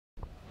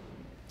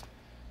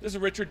This is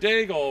Richard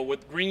Daigle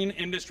with Green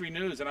Industry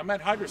News, and I'm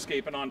at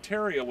Hydro-Scape in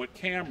Ontario with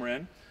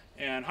Cameron.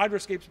 And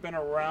Hydro-Scape's been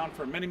around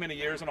for many, many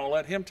years, and I'll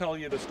let him tell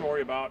you the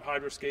story about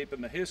Hydro-Scape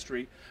and the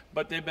history,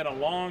 but they've been a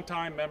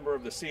long-time member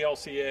of the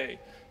CLCA.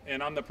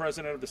 And I'm the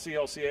president of the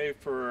CLCA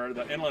for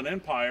the Inland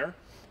Empire,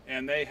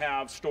 and they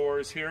have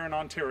stores here in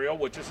Ontario,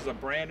 which this is a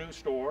brand new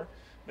store.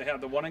 They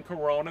have the one in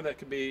Corona that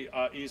can be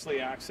easily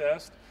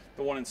accessed,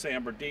 the one in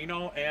San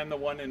Bernardino, and the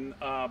one in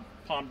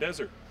Palm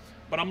Desert.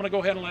 But I'm going to go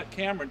ahead and let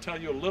Cameron tell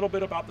you a little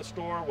bit about the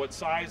store, what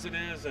size it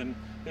is, and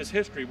his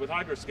history with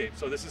Hydro-Scape.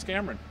 So this is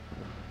Cameron.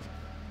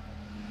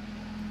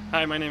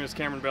 Hi, my name is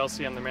Cameron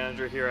Belsey. I'm the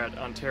manager here at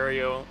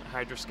Ontario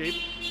Hydro-Scape,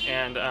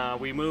 and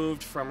we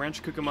moved from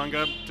Rancho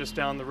Cucamonga just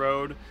down the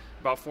road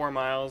about 4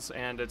 miles,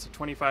 and it's a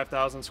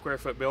 25,000 square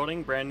foot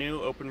building, brand new,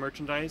 open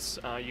merchandise.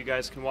 You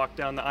guys can walk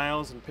down the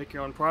aisles and pick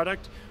your own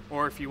product,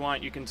 or if you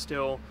want, you can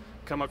still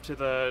come up to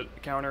the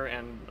counter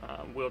and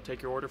we'll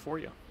take your order for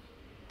you.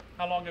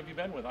 How long have you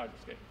been with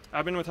Hydro-Scape?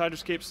 I've been with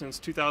Hydro-Scape since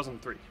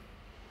 2003.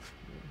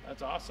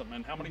 That's awesome.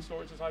 And how many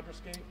stores is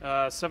Hydro-Scape?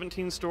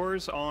 17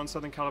 stores, all in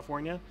Southern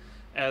California,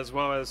 as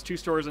well as 2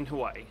 stores in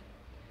Hawaii.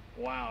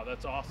 Wow,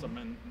 that's awesome.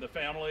 And the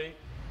family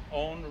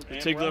owned and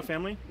Daigle run?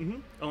 family,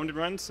 owned and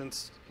run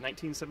since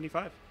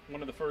 1975.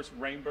 One of the first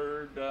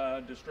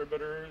Rainbird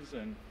distributors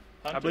and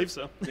hunters. I believe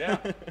so. Yeah.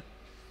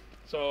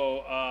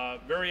 So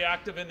very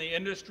active in the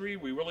industry.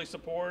 We really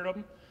support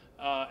them.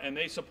 And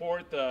they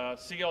support the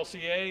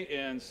CLCA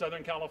in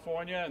Southern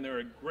California, and they're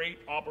a great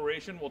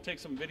operation. We'll take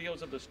some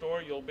videos of the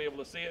store. You'll be able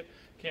to see it.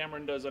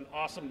 Cameron does an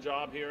awesome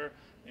job here,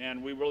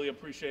 and we really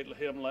appreciate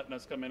him letting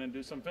us come in and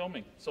do some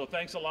filming. So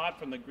thanks a lot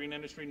from the Green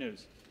Industry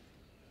News.